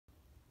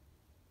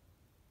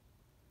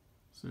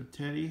So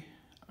Teddy,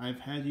 I've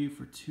had you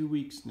for 2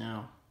 weeks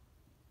now.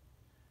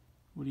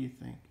 What do you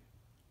think?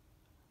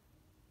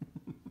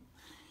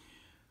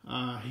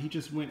 He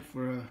just went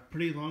for a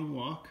pretty long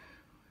walk,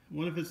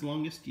 one of his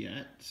longest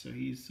yet, so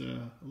he's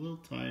a little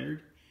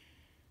tired,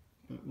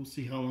 but we'll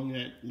see how long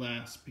that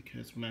lasts,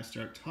 because when I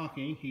start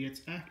talking, he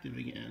gets active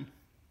again.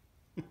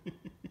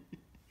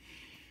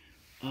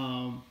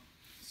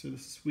 So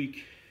this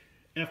week,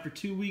 after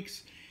 2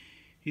 weeks,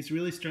 he's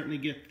really starting to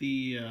get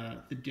the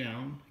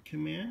down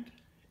command,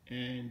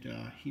 and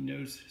he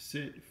knows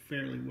sit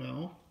fairly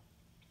well.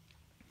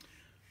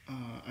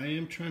 I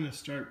am trying to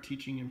start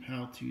teaching him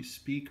how to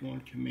speak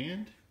on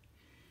command.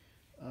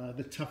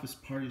 The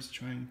toughest part is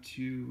trying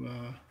to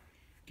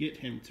get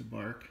him to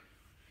bark.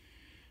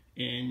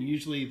 And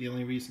usually the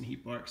only reason he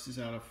barks is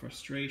out of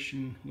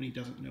frustration when he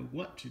doesn't know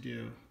what to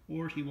do,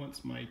 or he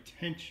wants my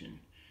attention.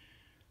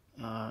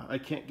 I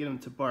can't get him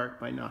to bark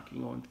by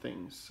knocking on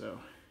things, so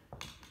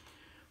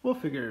we'll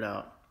figure it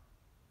out.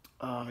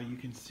 You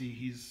can see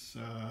he's...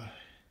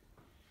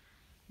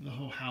 the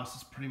whole house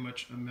is pretty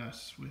much a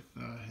mess with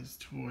his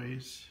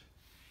toys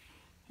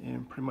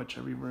in pretty much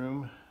every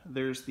room.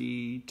 There's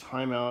the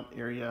timeout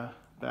area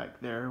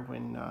back there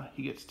when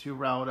he gets too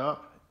riled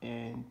up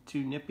and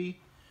too nippy.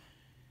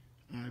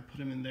 I put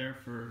him in there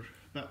for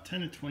about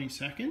 10 to 20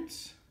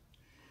 seconds,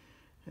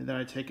 and then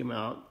I take him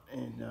out,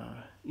 and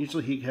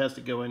usually he has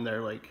to go in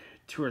there like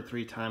 2 or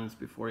 3 times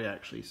before he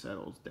actually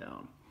settles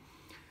down.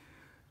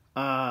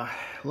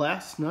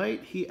 Last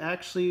night he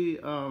actually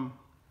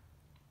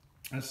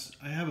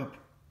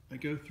I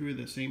go through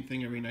the same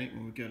thing every night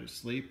when we go to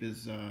sleep.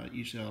 Is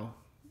usually I'll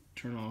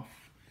turn off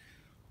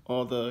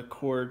all the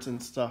cords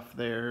and stuff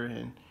there,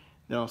 and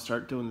then I'll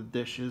start doing the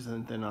dishes,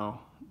 and then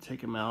I'll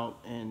take him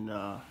out, and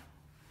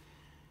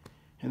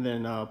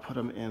then I'll put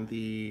him in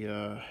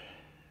the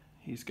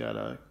he's got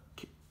a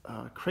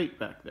crate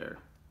back there.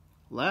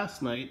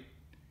 Last night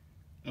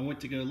I went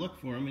to go look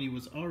for him, and he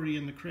was already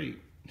in the crate.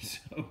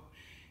 So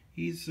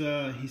he's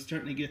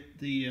starting to get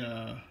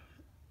the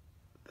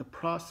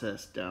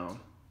process down.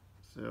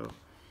 So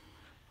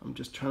I'm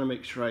just trying to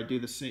make sure I do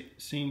the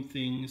same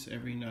things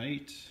every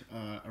night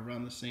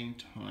around the same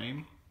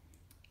time,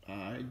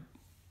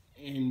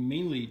 and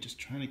mainly just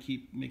trying to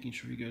keep making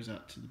sure he goes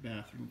out to the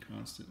bathroom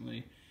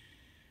constantly,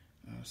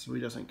 so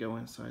he doesn't go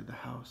inside the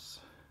house.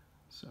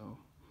 So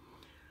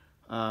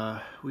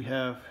we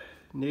have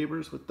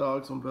neighbors with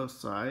dogs on both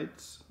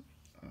sides.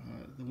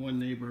 The one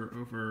neighbor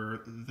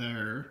over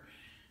there,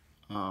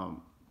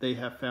 they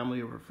have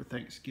family over for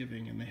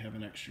Thanksgiving, and they have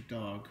an extra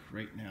dog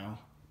right now.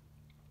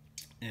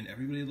 And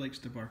everybody likes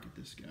to bark at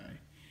this guy.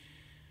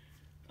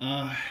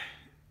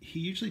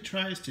 He usually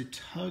tries to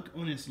tug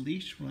on his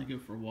leash when I go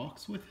for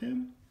walks with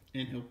him,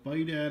 and he'll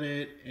bite at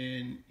it,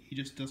 and he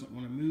just doesn't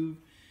want to move.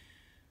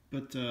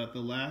 But the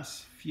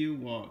last few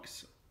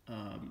walks,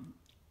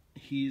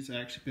 he's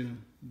actually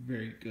been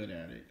very good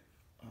at it.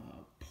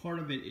 Part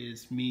of it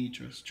is me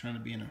just trying to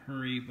be in a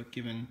hurry, but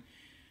given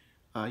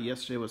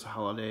yesterday was a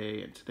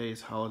holiday and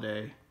today's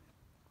holiday,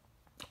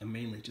 I'm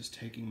mainly just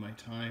taking my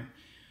time.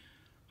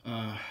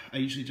 I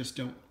usually just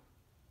don't,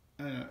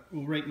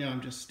 well, right now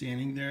I'm just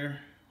standing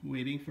there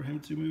waiting for him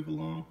to move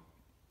along.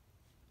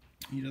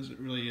 He doesn't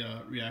really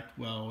react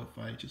well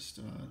if I just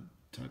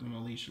tug on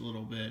a leash a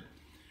little bit.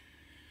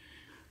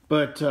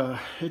 But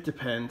it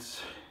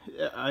depends.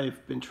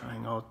 I've been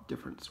trying all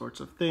different sorts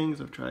of things.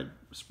 I've tried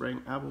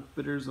spraying apple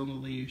bitters on the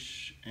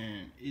leash,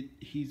 and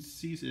he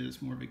sees it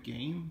as more of a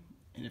game.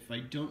 And if I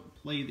don't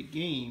play the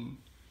game,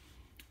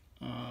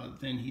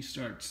 then he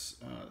starts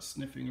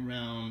sniffing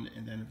around,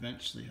 and then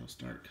eventually he'll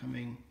start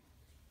coming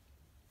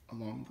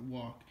along the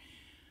walk.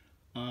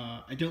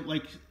 I don't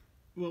like,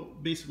 well,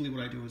 basically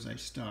what I do is I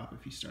stop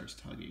if he starts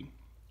tugging.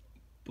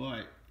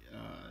 But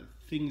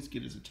things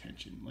get his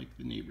attention, like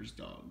the neighbor's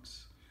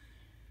dogs.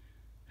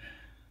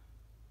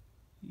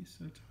 He's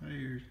so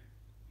tired.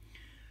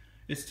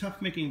 It's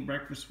tough making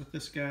breakfast with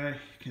this guy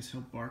because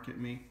he'll bark at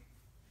me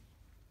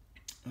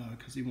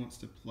because he wants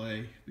to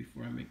play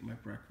before I make my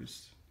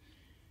breakfast.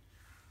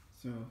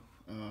 So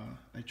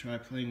I try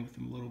playing with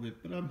him a little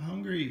bit, but I'm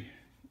hungry.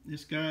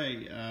 This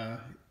guy,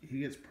 he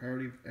gets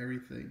priority of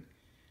everything.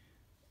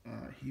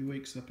 He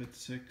wakes up at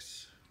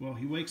 6. Well,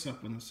 he wakes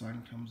up when the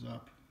sun comes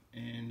up,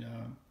 and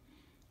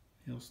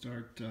he'll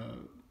start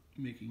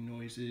making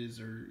noises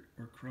or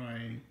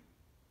crying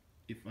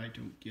if I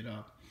don't get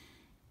up.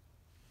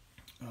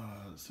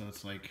 So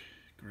it's like,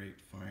 great,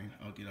 fine,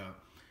 I'll get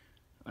up.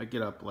 I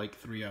get up like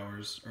 3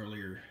 hours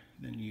earlier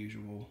than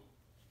usual.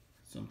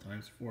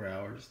 Sometimes 4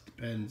 hours,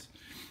 depends.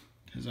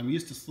 Because I'm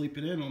used to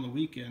sleeping in on the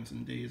weekends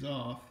and days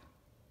off.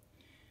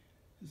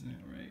 Isn't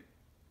that right?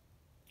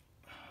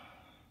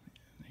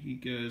 He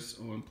goes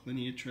on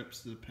plenty of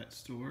trips to the pet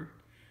store.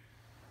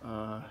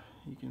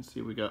 You can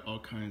see we got all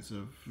kinds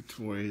of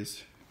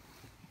toys.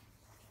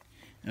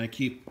 And I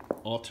keep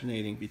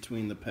alternating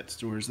between the pet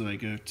stores that I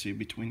go to,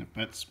 between a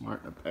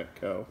PetSmart and a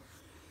Petco.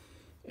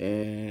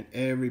 And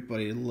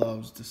everybody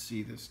loves to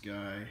see this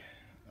guy.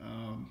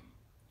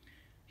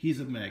 He's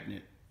a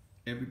magnet.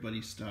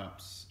 Everybody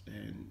stops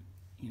and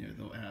you know,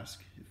 they'll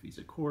ask if he's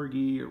a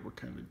Corgi or what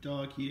kind of a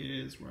dog he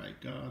is, where I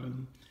got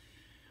him,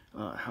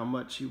 how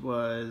much he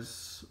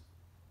was.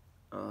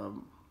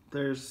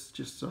 There's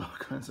just all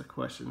kinds of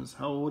questions.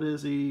 How old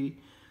is he?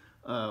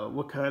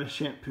 What kind of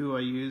shampoo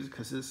I use,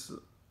 because his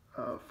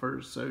fur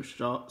is so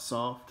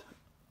soft.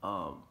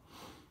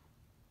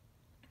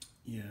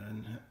 Yeah,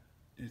 and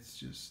it's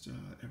just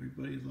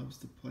everybody loves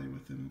to play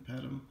with him and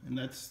pet him, and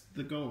that's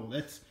the goal.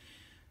 That's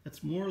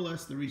more or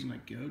less the reason I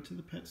go to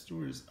the pet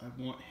store, is I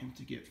want him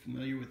to get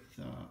familiar with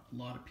a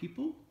lot of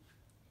people.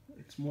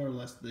 It's more or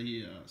less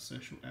the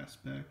social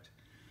aspect.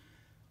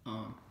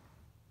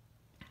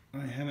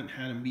 I haven't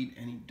had him meet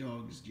any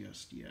dogs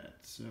just yet,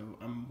 so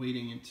I'm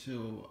waiting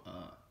until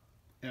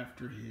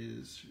after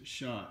his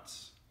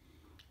shots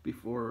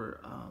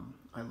before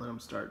I let him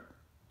start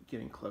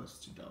getting close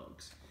to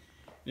dogs.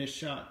 And his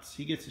shots,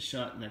 he gets a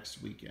shot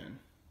next weekend,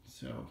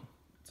 so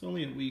it's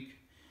only a week.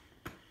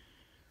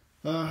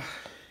 But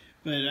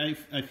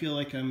I feel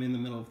like I'm in the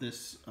middle of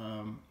this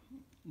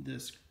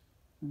this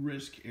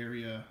risk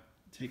area,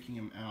 taking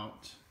him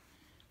out.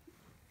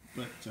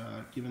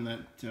 But given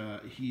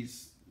that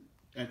he's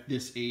at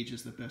this age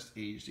is the best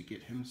age to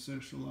get him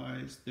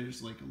socialized,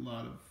 there's like a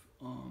lot of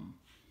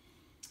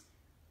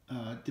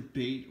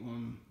debate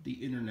on the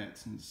internet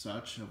and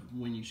such of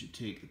when you should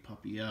take the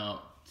puppy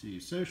out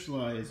to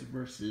socialize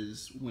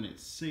versus when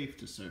it's safe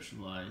to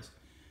socialize.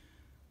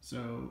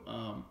 So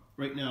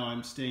right now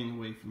I'm staying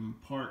away from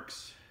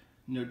parks.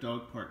 No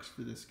dog parks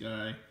for this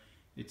guy.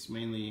 It's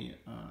mainly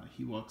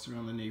he walks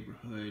around the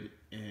neighborhood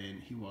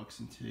and he walks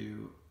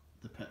into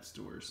the pet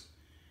stores.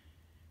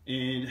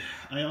 And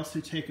I also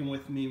take him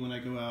with me when I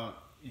go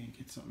out and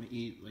get something to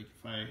eat. Like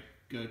if I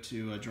go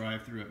to a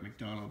drive-thru at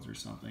McDonald's or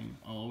something,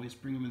 I'll always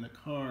bring him in the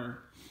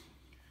car.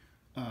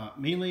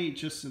 Mainly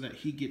just so that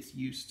he gets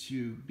used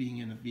to being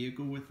in a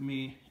vehicle with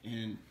me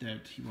and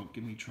that he won't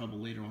give me trouble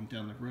later on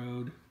down the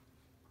road.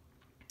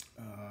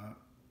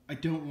 I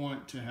don't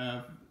want to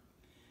have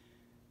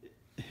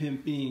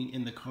him being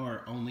in the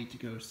car only to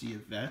go see a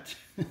vet,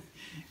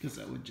 because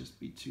that would just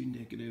be too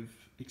negative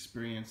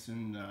experience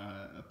and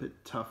a bit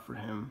tough for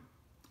him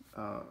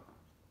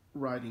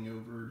riding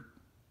over.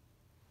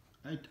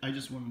 I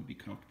just want him to be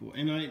comfortable,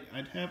 and I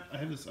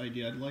have this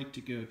idea. I'd like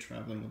to go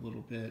traveling a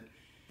little bit,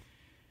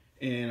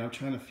 and I'm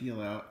trying to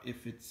feel out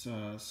if it's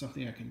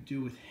something I can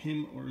do with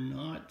him or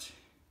not.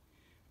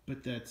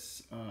 But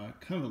that's kind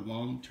of a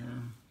long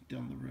term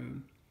down the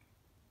road.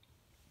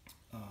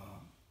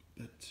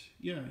 But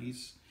yeah,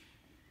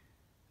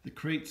 the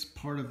crate's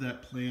part of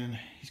that plan.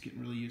 He's getting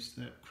really used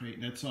to that crate,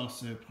 and that's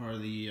also part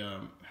of the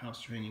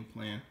house training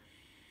plan.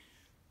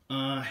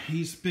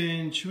 He's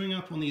been chewing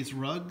up on these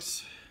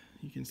rugs.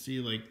 You can see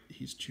like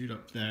he's chewed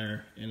up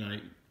there, and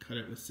I cut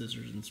it with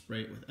scissors and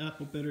spray it with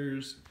apple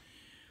bitters.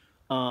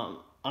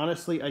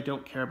 Honestly, I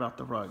don't care about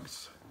the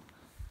rugs.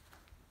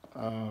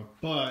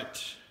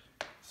 But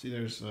see,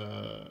 there's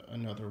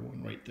another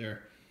one right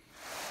there.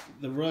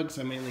 The rugs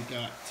I mainly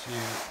got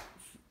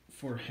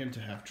for him to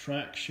have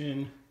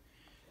traction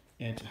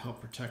and to help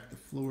protect the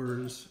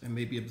floors and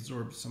maybe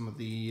absorb some of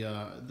the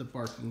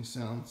barking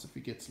sounds if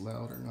it gets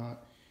loud or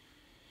not.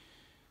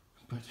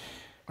 But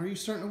are you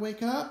starting to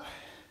wake up?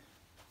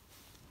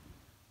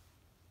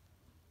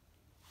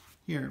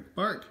 Here,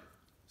 bark,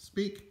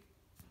 speak.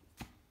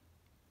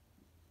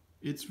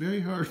 It's very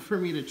hard for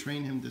me to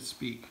train him to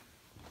speak,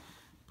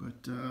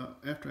 but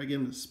after I get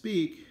him to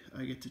speak,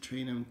 I get to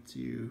train him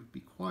to be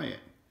quiet,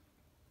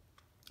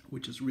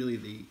 which is really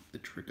the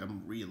trick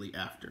I'm really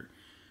after,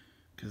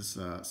 because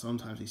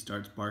sometimes he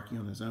starts barking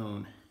on his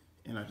own,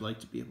 and I'd like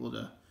to be able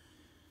to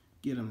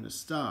get him to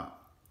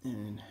stop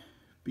and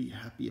be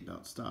happy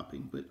about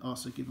stopping, but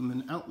also give him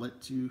an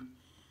outlet to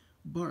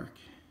bark.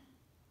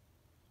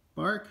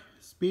 Bark,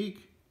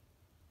 speak.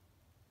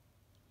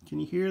 Can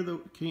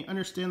you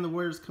understand the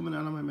words coming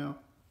out of my mouth?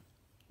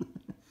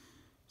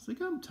 It's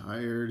like, I'm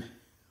tired.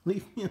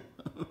 Leave me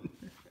alone.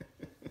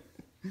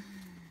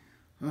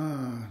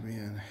 Oh,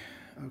 man.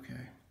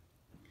 Okay.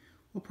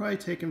 We'll probably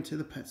take him to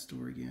the pet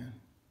store again.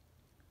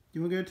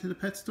 You want to go to the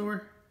pet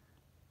store?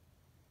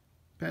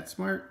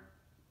 PetSmart?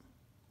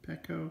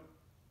 Petco?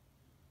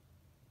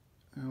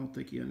 I don't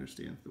think he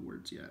understands the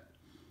words yet.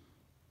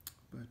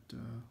 But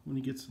when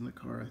he gets in the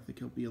car, I think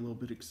he'll be a little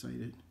bit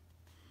excited.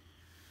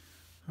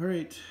 All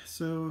right,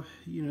 so,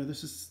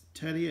 this is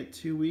Teddy at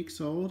 2 weeks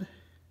old.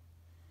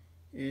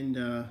 And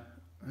I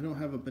don't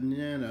have a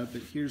banana,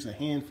 but here's a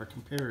hand for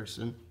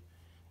comparison.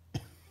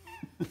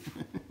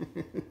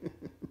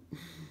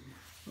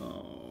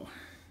 Oh.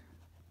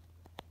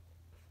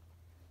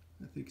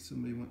 I think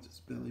somebody wants his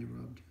belly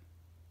rubbed.